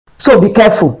So be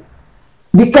careful.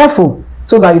 Be careful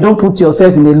so that you don't put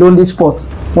yourself in a lonely spot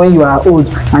when you are old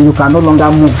and you can no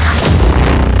longer move.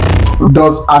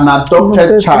 Does an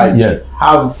adopted child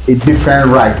have a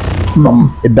different right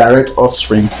from a direct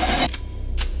offspring?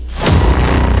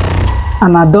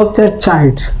 An adopted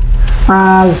child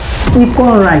has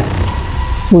equal rights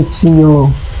with your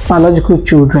biological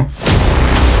children.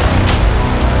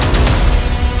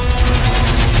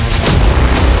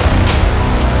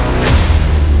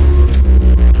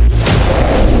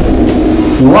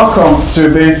 Welcome to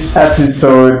this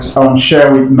episode on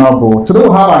Share with Noble. Today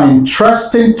we have an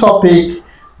interesting topic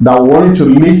that we want you to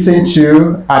listen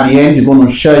to. At the end, you're going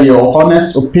to share your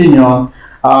honest opinion.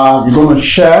 You're going to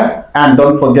share, and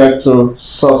don't forget to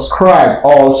subscribe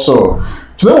also.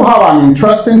 Today we have an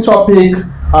interesting topic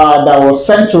that was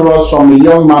sent to us from a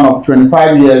young man of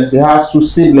 25 years. He has two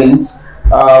siblings.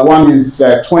 One is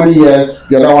 20 years,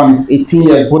 the other one is 18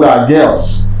 years. Both are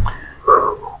girls.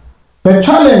 The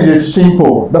challenge is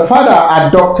simple. The father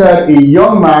adopted a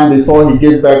young man before he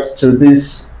gave birth to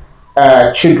these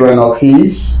children of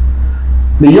his.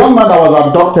 The young man that was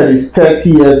adopted is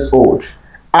 30 years old,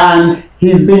 and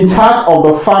he's been part of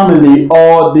the family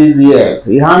all these years.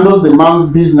 He handles the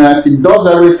man's business, he does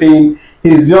everything.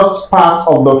 He's just part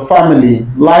of the family,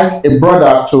 like a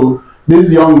brother to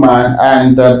this young man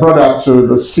and a brother to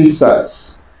the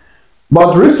sisters.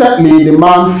 But recently, the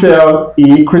man fell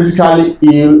ill, critically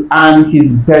ill, and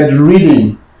he's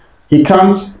bedridden. He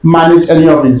can't manage any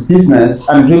of his business,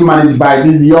 and he's being managed by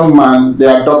this young man,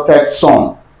 the adopted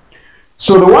son.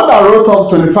 So the one that wrote us,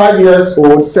 25 years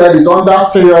old, said he's under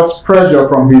serious pressure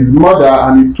from his mother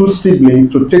and his two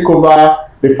siblings to take over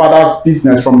the father's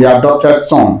business from the adopted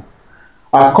son.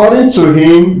 According to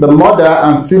him, the mother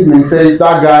and siblings says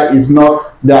that guy is not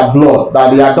their blood,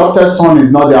 that the adopted son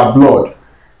is not their blood,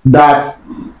 that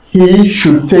he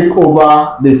should take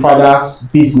over the father's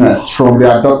business from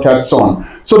the adopted son.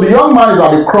 So the young man is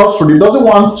at the crossroads. He doesn't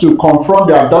want to confront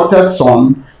the adopted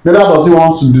son, neither does he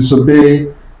want to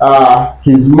disobey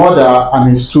his mother and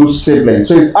his two siblings.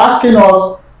 So he's asking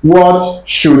us, what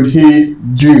should he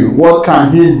do? What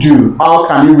can he do? How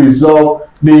can he resolve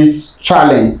this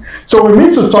challenge? So we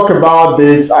need to talk about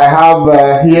this. I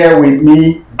have here with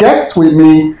me, guest with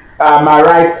me. My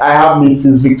right, I have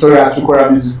Mrs. Victoria Chukura.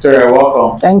 Mrs. Victoria,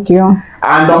 welcome. Thank you.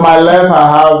 And on my left, I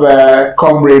have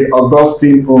Comrade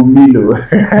Augustine Omilo.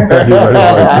 Thank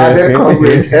you very much.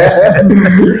 Comrade.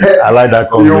 I like that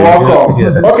comrade. You're welcome.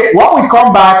 Yeah. Okay, when we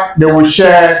come back, they will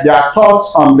share their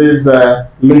thoughts on this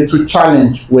little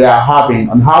challenge we are having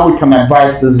and how we can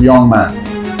advise this young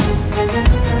man.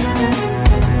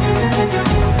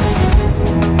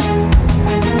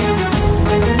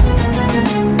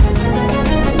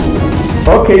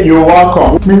 Okay, you're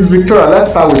welcome. Ms. Victoria, let's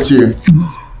start with you.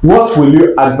 What will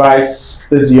you advise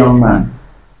this young man?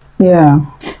 Yeah.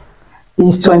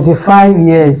 He's 25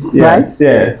 years, right?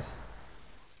 Yes.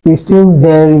 He's still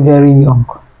very, very young.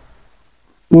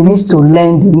 He needs to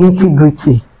learn the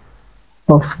nitty-gritty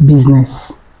of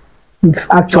business. If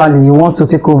actually he wants to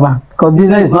take over. Because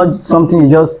business is not something you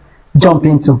just jump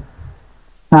into.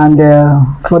 And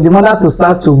for the mother to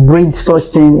start to breed such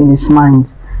thing in his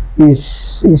mind,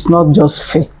 it's not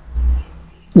just fair.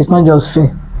 It's not just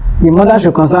fair. The mother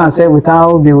should concern herself with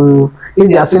how they will, if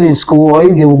they are still in school or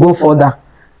if they will go further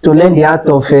to learn the art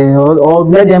of or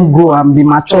let them grow and be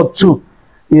mature too,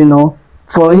 you know.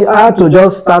 For her to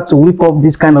just start to whip up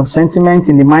this kind of sentiment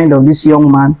in the mind of this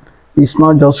young man is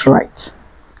not just right.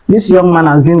 This young man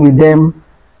has been with them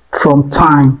from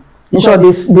time. In short,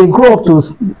 they grow up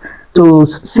to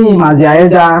see him as their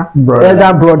elder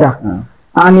brother. Yeah.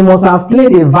 And he must have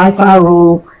played a vital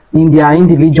role in their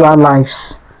individual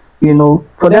lives, you know,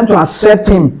 for them to accept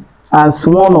him as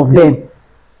one of them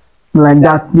like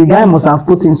that. The guy must have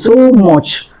put in so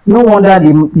much. No wonder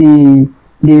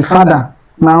the father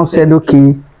now said,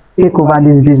 okay, take over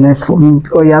this business for me,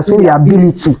 because he has seen the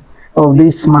ability of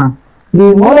this man.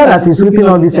 The mother that is whipping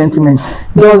all this sentiment,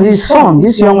 does his son,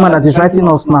 this young man that is writing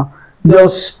us now,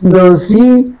 does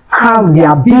he have the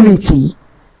ability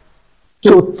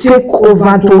to take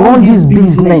over, to run this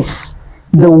business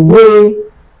the way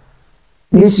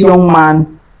this young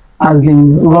man has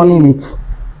been running it?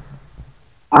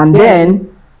 And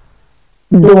then,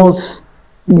 does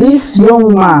this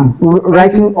young man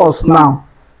writing us now,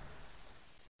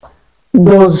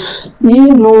 does he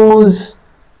knows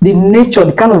the nature,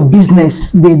 the kind of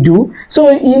business they do?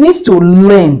 So he needs to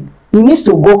learn, he needs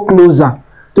to go closer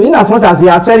to, in as much as he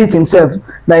has said it himself,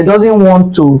 that he doesn't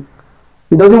want to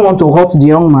hurt the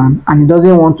young man and he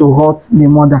doesn't want to hurt the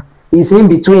mother. He's in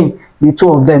between the two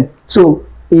of them. So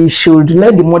he should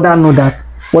let the mother know that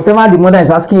whatever the mother is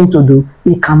asking him to do,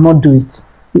 he cannot do it.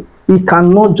 He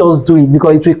cannot just do it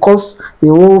because it will cause a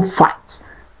whole fight.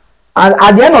 And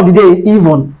at the end of the day,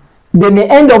 even they may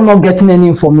end up not getting any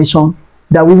information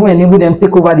that will even enable them to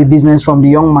take over the business from the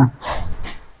young man.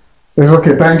 It's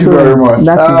okay. Thank you very much.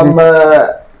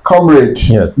 Comrade,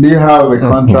 yes. Do you have a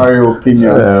contrary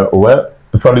opinion? Well,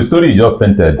 from the story you just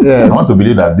painted, yes. I want to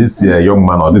believe that this young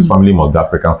man or this family must be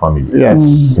African family.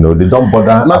 Yes. You know, they don't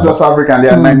bother. Not just African, they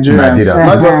are Nigerians.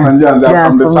 Not just Nigerians, they are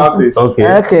from the southeast.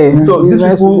 Okay. So these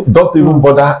people don't even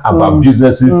bother about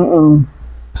businesses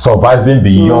surviving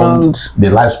beyond the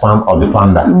lifespan of the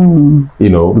founder. You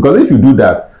know, because if you do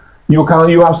that, you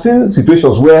have seen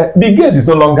situations where Bill Gates is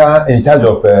no longer in charge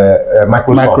of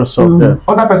Microsoft. Yes.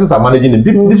 Other persons are managing it.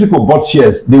 These people bought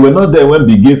shares. They were not there when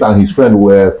Bill Gates and his friend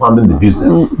were founding the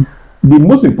business. The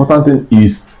most important thing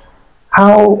is,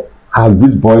 how has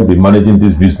this boy been managing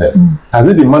this business? Has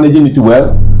he been managing it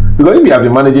well? Because if you have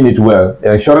been managing it well,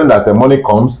 ensuring that the money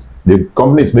comes, the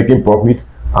company is making profit,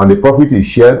 and the profit is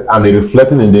shared and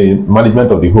reflecting in the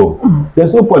management of the home,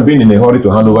 there's no point being in a hurry to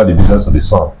hand over the business to the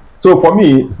son. So for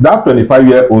me, that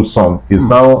 25-year-old son is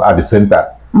now at the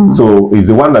center. So he's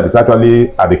the one that is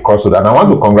actually at the crossroad. And I want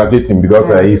to congratulate him because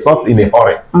he's not in a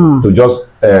hurry to just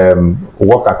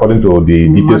work according to the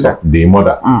details of the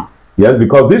mother. Yes,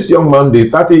 because this young man, the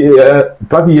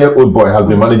 30-year-old boy, has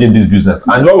been managing this business.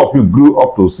 And all of you grew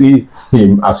up to see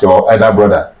him as your elder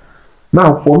brother.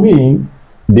 Now, for me,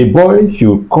 the boy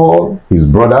should call his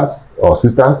brothers or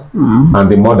sisters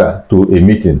and the mother to a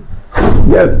meeting.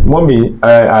 Yes, mommy,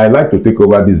 I like to take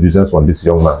over this business from this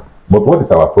young man. But what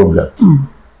is our problem?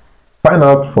 Find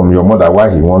out from your mother why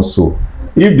he wants to.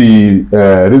 If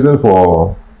the reason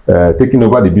for taking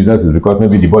over the business is because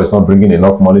maybe the boy is not bringing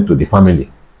enough money to the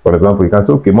family, for example, you can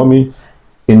say, okay, mommy,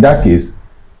 in that case,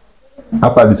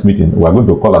 after this meeting, we are going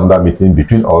to call another meeting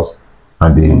between us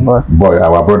and the boy,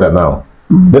 our brother now.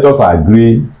 Let us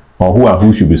agree on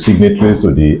who should be signatories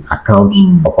to the account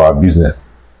of our business.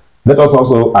 Let us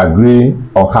also agree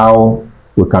on how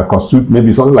we can constitute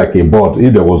maybe something like a board,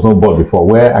 if there was no board before,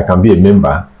 where I can be a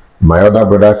member, my other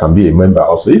brother can be a member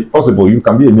also. If possible, you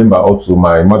can be a member also,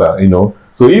 my mother, you know.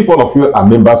 So if all of you are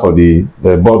members of the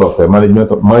board of the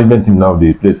management team now of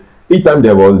the place, each time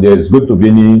there is going to be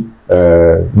any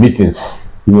meetings,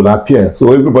 you will appear.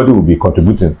 So everybody will be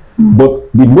contributing.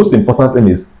 But the most important thing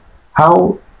is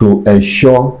how to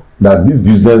ensure that this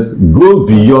business grows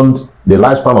beyond the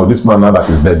lifespan of this man now that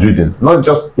is bedridden, not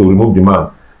just to remove the man.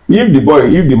 If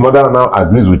the mother now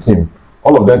agrees with him,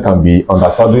 all of them can be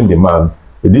understanding the man.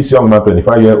 This young man,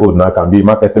 25-year-old now, can be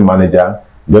marketing manager.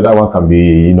 The other one can be,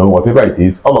 you know, whatever it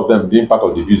is. All of them being part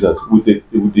of the business with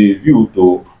the view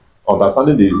to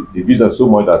understanding the business so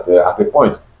much that at a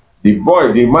point, the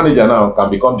manager now can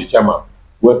become the chairman.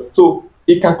 Well, so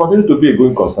it can continue to be a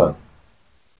going concern.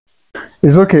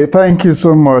 It's okay. Thank you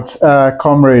so much,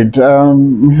 comrade.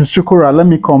 Mrs. Chukura, let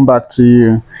me come back to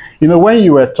you. You know, when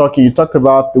you were talking, you talked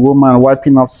about the woman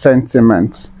wiping up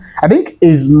sentiment. I think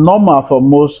it's normal for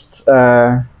most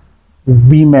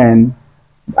women.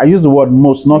 I use the word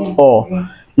most, not all.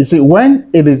 You see,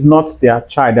 when it is not their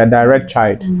child, their direct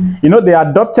child, you know, they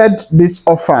adopted this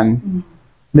orphan.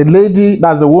 The lady,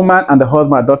 that's the woman, and the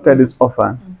husband adopted this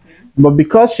orphan. But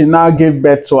because she now gave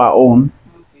birth to her own,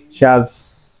 she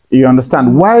has... You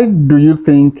understand? Why do you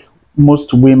think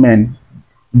most women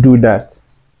do that?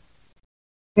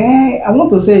 I want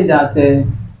to say that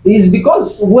it's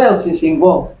because wealth is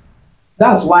involved.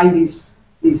 That's why this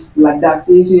is like that.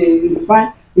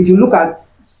 If you look at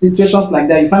situations like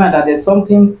that, you find out that there's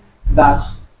something that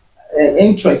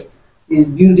interest is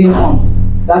building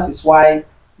on. That is why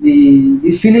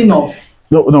the feeling of...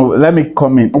 No, let me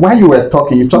come in. While you were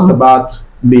talking, you talked about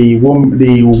the woman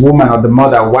or the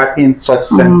mother wiping such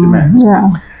sentiments.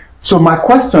 So my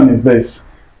question is this: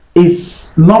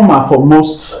 it's normal for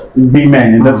most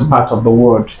women in this part of the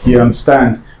world, you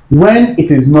understand, when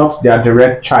it is not their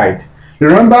direct child.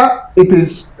 Remember, it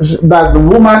is that the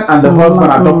woman and the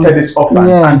husband adopted this orphan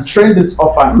and trained this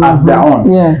orphan as their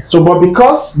own. So, but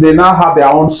because they now have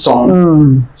their own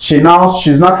son, she's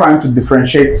not trying to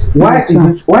differentiate. Why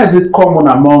is it common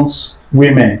amongst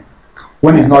women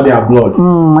when it's not their blood?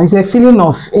 It's a feeling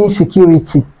of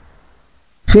insecurity,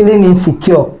 feeling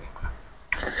insecure,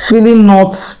 feeling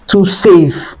not too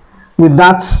safe with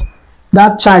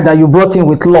that child that you brought in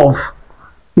with love,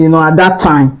 you know, at that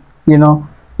time, you know.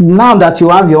 Now that you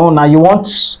have your own, now you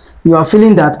are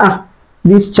feeling that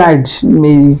this child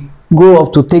may grow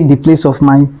up to take the place of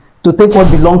to take what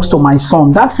belongs to my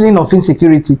son. That feeling of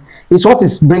insecurity is what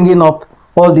is bringing up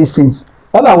all these things.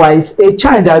 Otherwise, a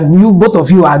child that both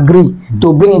of you agree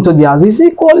to bring into the house is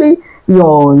equally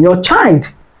your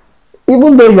child.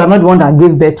 even though you are not the one that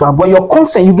gave birth to her, but your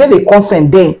consent, you gave a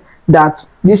consent there that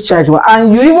this child will,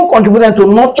 and you even contributed to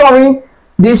nurturing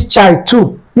this child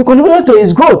too. You contributed to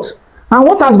his growth. And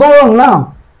what has gone wrong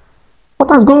now? What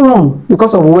has gone wrong?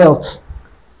 Because of wealth.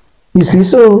 You see,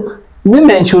 so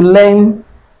women should learn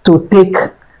to take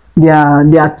their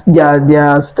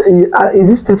is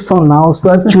it stepson now,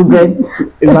 stepchildren?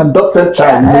 It's adopted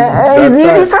child.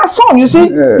 It's her son. You see,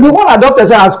 the one adopted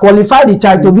has qualified the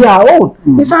child to be her own.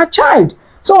 It's her child.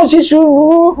 So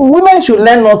women should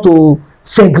learn not to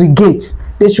segregate.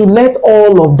 They should let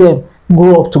all of them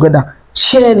grow up together,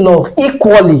 share love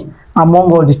equally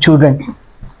among all the children.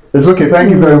 It's okay.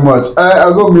 Thank you very much.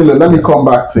 I'll go, Milo. Let me come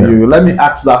back to you. Let me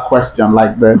ask that question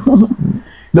like this.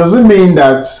 Does it mean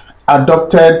that an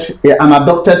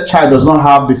adopted child does not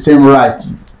have the same right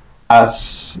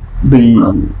as the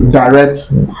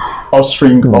direct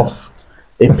offspring of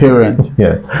a parent?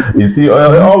 Yeah. You see,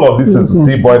 all of this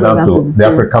is boil down to the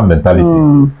African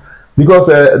mentality. Because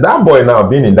that boy now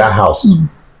being in that house,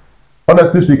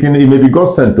 honestly speaking, it may be God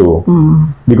sent to.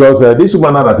 Because this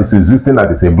woman now that is existing, that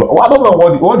is a blood. I don't know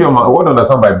what you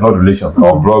understand by blood relation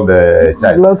or blood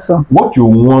child. Blood son. What you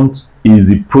want is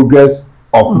the progress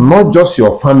of not just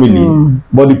your family,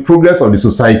 but the progress of the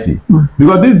society.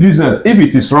 Because this business, if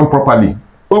it is run properly,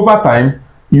 over time,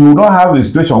 you will not have a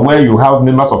situation where you have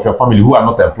members of your family who are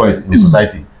not employed in the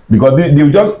society. Because they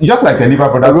just like a liver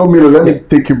product. Let me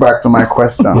take you back to my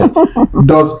question.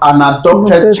 Does an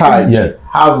adopted child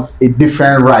have a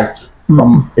different right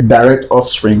from a direct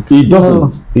offspring? It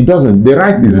doesn't. It doesn't. The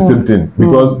right is the same thing.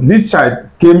 Because this child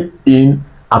came in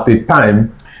at a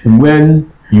time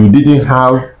when you didn't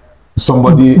have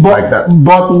somebody like that.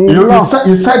 But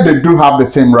you said they do have the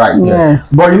same rights.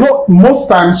 Yes. But most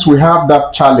times we have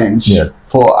that challenge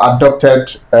for adopted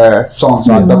sons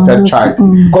or adopted child.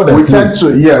 We tend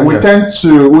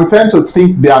to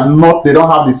think they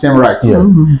don't have the same rights.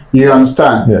 You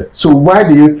understand? So why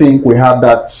do you think we have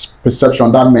that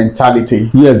perception, that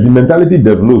mentality? Yes, the mentality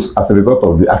develops as a result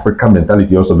of the African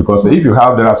mentality also, because if there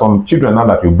are some children now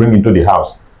that you bring into the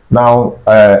house. Now,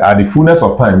 at the fullness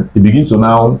of time, it begins to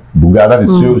now that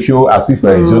is show as if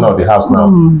he's owner of the house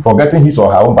now, forgetting his or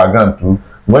her own background too.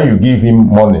 When you give him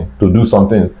money to do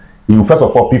something, he will first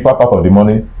of all prefer part of the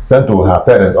money sent to her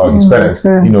parents or his parents,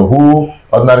 who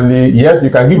ordinarily, yes, you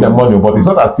can give them money, but it's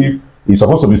not as if he's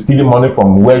supposed to be stealing money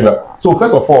from where you are. So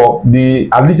first of all, the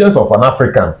allegiance of an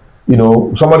African,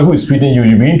 somebody who is feeding you,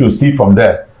 you begin to steal from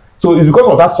there. So it's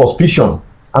because of that suspicion,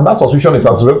 and that suspicion is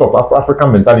as a result of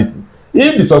African mentality.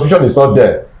 If the suspicion is not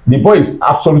there, the boy is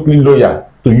absolutely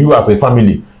loyal to you as a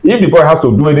family. If the boy has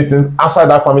to do anything outside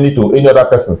that family to any other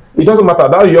person, it doesn't matter.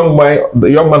 That young man,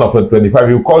 the young man of 25,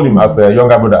 you call him as a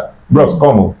younger brother. Bros,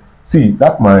 come. See,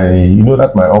 that's my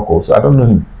uncle. So I don't know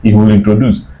him. He will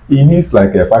introduce. He needs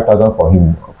like 5,000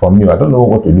 from you. I don't know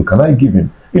what to do. Can I give him?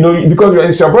 Because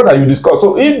it's your brother, you discuss.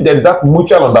 So if there is that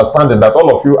mutual understanding that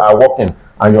all of you are working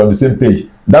and you're on the same page,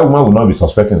 that woman will not be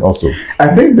suspecting also.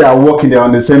 I think they are working there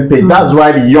on the same page. That's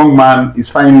why the young man is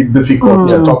finding it difficult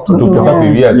to talk to.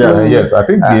 Yes. I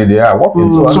think they are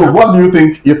working. So what do you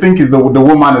think? You think is the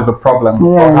woman is a problem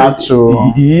for her to,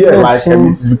 like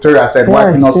Mrs. Victoria said,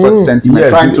 wiping off such sentiment,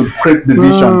 trying to create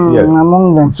division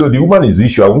among them. So the woman is the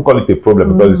issue. I won't call it a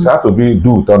problem because it has to be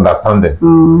due to understanding.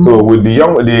 So with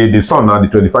the son now, the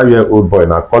 25-year-old boy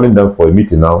now, calling them for a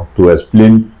meeting now to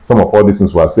explain some of all these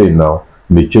things we are saying now,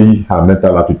 may change her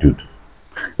mental attitude.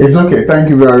 It's okay. Thank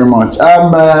you very much.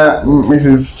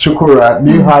 Mrs. Chukura,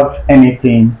 do you have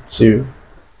anything to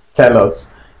tell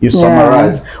us? You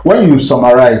summarize. When you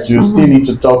summarize, you still need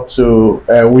to talk to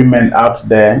women out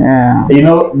there.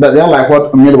 That they're like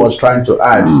what Emil was trying to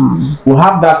add. We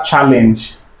have that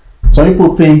challenge. Some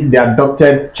people think the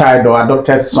adopted child or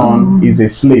adopted son is a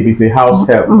slave, is a house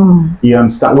help. You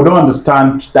understand? We don't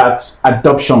understand that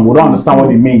adoption. We don't understand what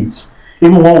it means.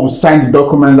 Even when we sign the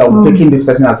documents that we're taking this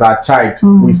person as our child,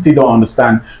 we still don't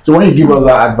understand. So when you give us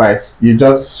that advice, you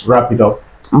just wrap it up.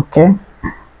 Okay.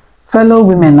 Fellow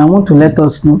women, I want to let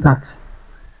us know that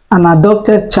an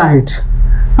adopted child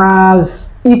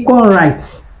has equal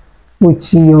rights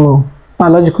with your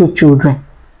biological children.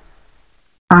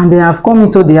 And they have come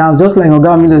into the house, just like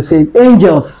Ogamilo said,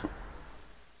 angels,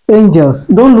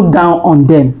 don't look down on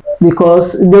them,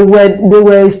 because they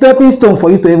were a stepping stone for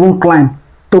you to even climb,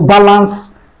 to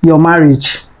balance your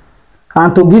marriage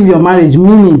and to give your marriage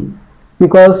meaning.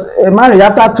 Because a marriage,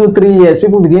 after 2-3 years,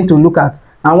 people begin to look at,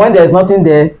 and when there's nothing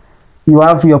there, you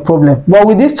have your problem. But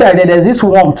with this child, there's this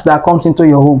warmth that comes into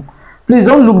your home. Please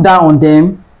don't look down on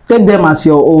them. Take them as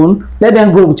your own. Let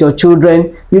them grow with your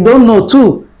children. You don't know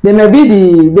too. They may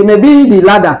be the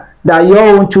ladder that your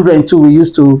own children too will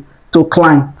use to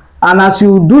climb. And as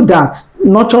you do that,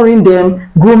 nurturing them,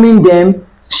 grooming them,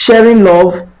 sharing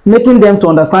love, making them to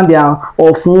understand they are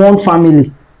of one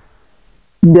family,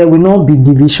 there will not be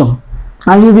division.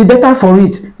 And you'll be better for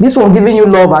it. This one giving you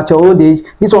love at your old age,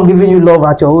 this one giving you love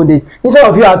at your old age. Instead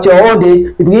of you at your old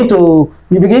age,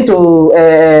 you begin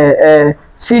to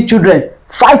see children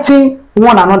fighting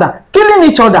one another, killing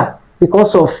each other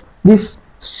because of this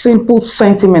simple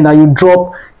sentiment that you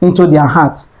drop into their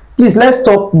hearts. Please, let's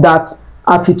stop that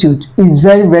attitude. It's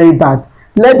very, very bad.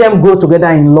 Let them grow together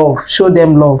in love. Show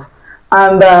them love.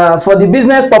 And for the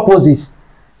business purposes,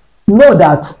 know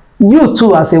that you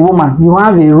too, as a woman, you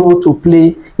have a role to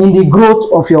play in the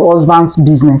growth of your husband's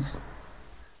business.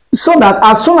 So that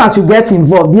as soon as you get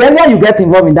involved, the earlier you get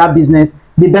involved in that business,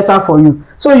 the better for you.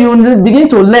 So you begin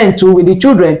to learn too with the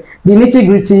children the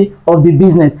nitty-gritty of the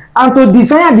business and to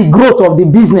desire the growth of the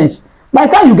business. By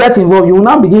the time you get involved, you will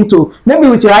now begin to, maybe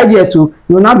with your idea too,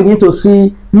 you will now begin to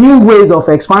see new ways of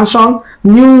expansion,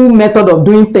 new method of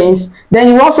doing things.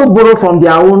 Then you also borrow from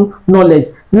their own knowledge.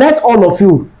 Let all of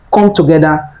you come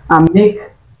together and make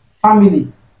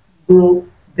family grow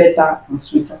better and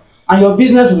sweeter. And your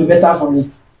business will be better for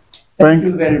it. Thank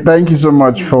you very much. Thank you so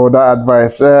much for that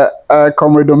advice.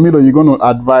 Comrade Omilo, you're going to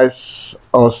advise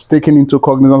us taking into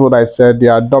cognizance what I said, the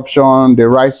adoption, the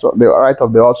right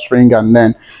of the offspring, and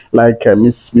then, like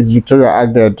Miss Victoria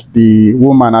added,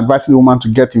 advising the woman to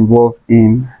get involved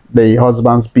in the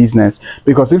husband's business.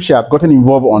 Because if she had gotten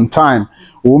involved on time,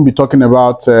 we won't be talking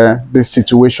about this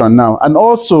situation now. And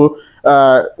also,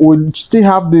 we still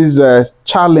have this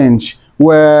challenge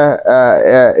where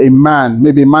a man,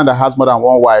 maybe a man that has more than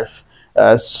one wife,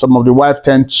 some of the wives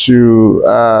tend to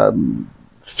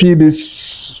feel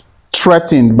this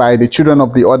threatened by the children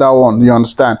of the other one. You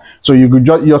understand? So you could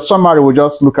your summary will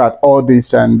just look at all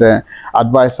this and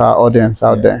advise our audience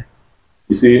out there.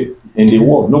 You see, in the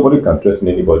world, nobody can threaten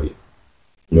anybody.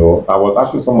 You know, I was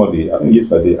asking somebody, I think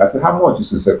yesterday, I said, how much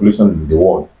is in circulation in the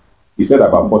world? He said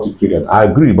about 40 trillion. I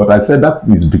agree, but I said that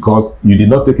is because you did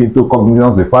not take into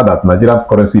cognizance the fact that Nigerian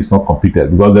currency is not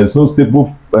competed, because there is no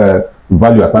stable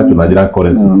value attached to Nigerian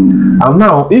currency. And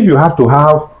now, if you have to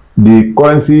have the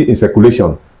currency in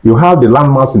circulation, you have the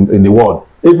landmass in the world,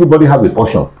 everybody has a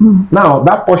portion. Now,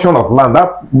 that portion of land,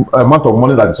 that amount of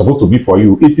money that is supposed to be for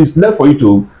you, it is left for you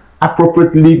to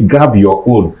appropriately grab your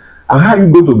own. And how are you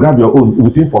going to grab your own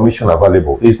with information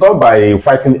available? It's not by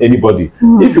fighting anybody.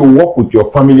 If you work with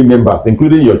your family members,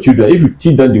 including your children, if you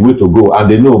teach them the way to go, and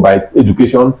they know by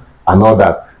education and all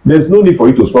that, there's no need for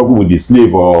you to struggle with the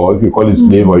slave, or if you call it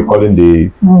slave, or you call it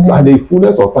the... At the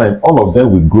fullness of time, all of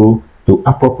them will grow to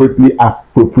appropriately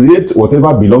appropriate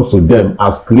whatever belongs to them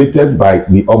as created by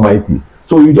the Almighty.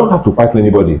 So you don't have to fight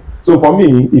anybody. So for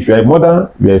me, if you're a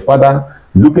mother, you're a father,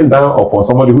 looking down upon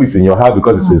somebody who is in your house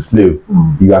because it's a slave,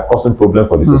 you are causing problem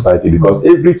for the society, because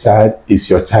every child is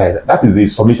your child. That is the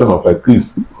submission of a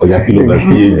Chris or Yakilo and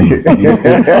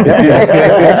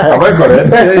Am I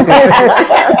correct?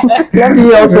 Let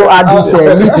me also add this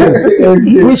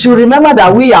little. We should remember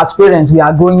that we as parents, we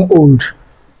are growing old.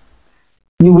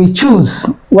 You will choose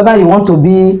whether you want to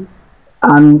be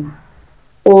an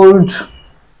old,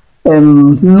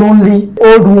 lonely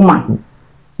old woman,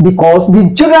 because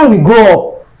the children will grow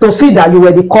up to see that you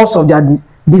were the cause of their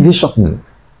division.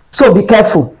 So be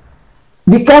careful.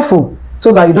 Be careful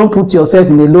so that you don't put yourself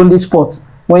in a lonely spot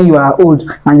when you are old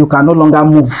and you can no longer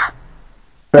move.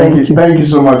 Thank you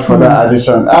so much for that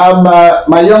addition.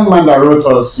 My young man that wrote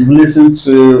us, you've listened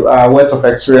to words of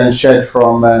experience shared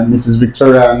from Mrs.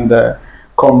 Victoria and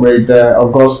Comrade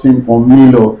Augustine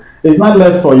Omilo. It's not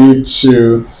left for you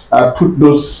to put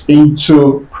those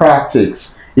into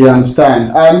practice. You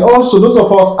understand? And also, those of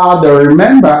us out there,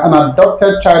 remember, an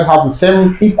adopted child has the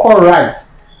same equal right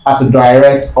as a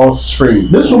direct offspring.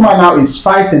 This woman now is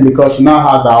fighting because she now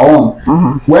has her own.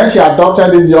 When she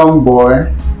adopted this young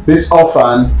boy, this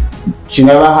orphan, she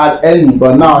never had any,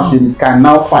 but now she can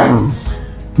now fight.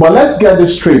 But let's get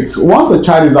this straight. Once the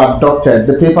child is adopted,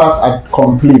 the papers are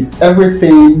complete.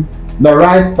 Everything, the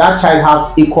right, that child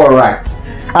has equal rights.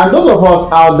 And those of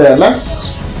us out there,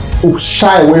 let's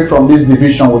shy away from this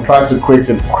division we try to create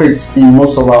in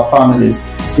most of our families.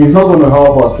 It's not going to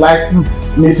help us. Like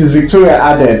Mrs. Victoria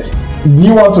added, do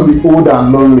you want to be old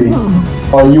and lonely,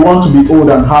 or you want to be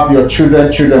old and have your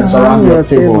children surround your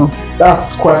table?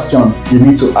 That's the question you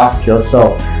need to ask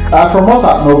yourself. From us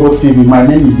at Noble TV, my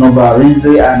name is Noba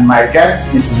Arize, and my guests,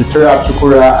 Mrs. Victoria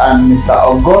Chukura and Mr.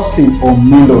 Augustine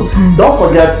Omilo. Don't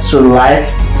forget to like,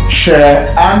 share,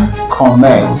 and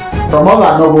comment. From us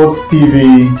at Noble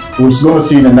TV, we're going to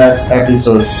see you in the next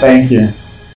episode. Thank you.